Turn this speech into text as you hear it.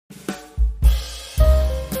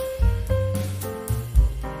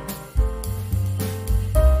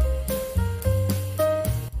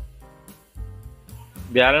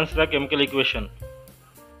Balance the chemical equation.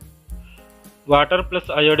 Water plus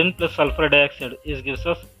iodine plus sulfur dioxide gives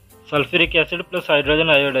us sulfuric acid plus hydrogen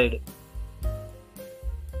iodide.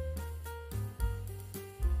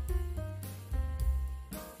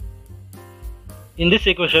 In this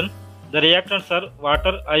equation, the reactants are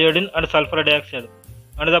water, iodine and sulfur dioxide,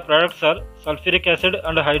 and the products are sulfuric acid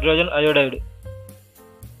and hydrogen iodide.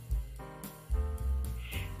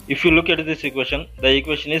 If you look at this equation, the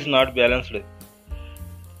equation is not balanced.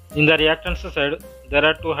 In the reactants side, there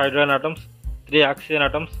are 2 hydrogen atoms, 3 oxygen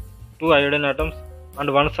atoms, 2 iodine atoms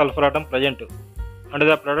and 1 sulfur atom present. And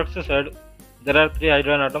the products side, there are 3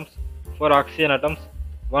 hydrogen atoms, 4 oxygen atoms,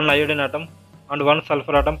 1 iodine atom and 1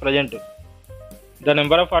 sulfur atom present. The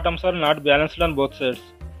number of atoms are not balanced on both sides.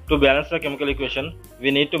 To balance the chemical equation,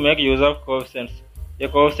 we need to make use of coefficients. A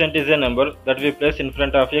coefficient is a number that we place in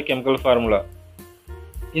front of a chemical formula.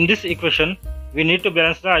 In this equation, we need to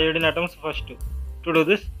balance the iodine atoms first. To do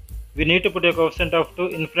this, we need to put a coefficient of 2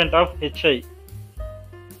 in front of Hi.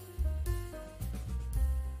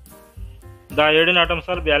 The iodine atoms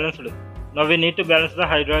are balanced. Now we need to balance the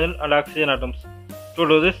hydrogen and oxygen atoms. To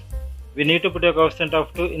do this, we need to put a coefficient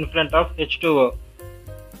of 2 in front of H2O.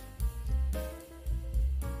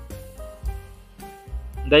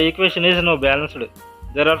 The equation is now balanced.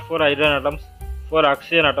 There are 4 hydrogen atoms, 4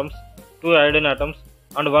 oxygen atoms, 2 iodine atoms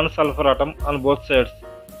and 1 sulfur atom on both sides.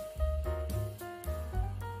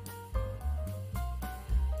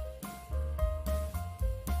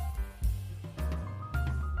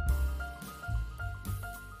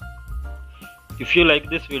 If you like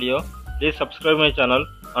this video, please subscribe my channel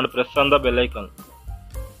and press on the bell icon.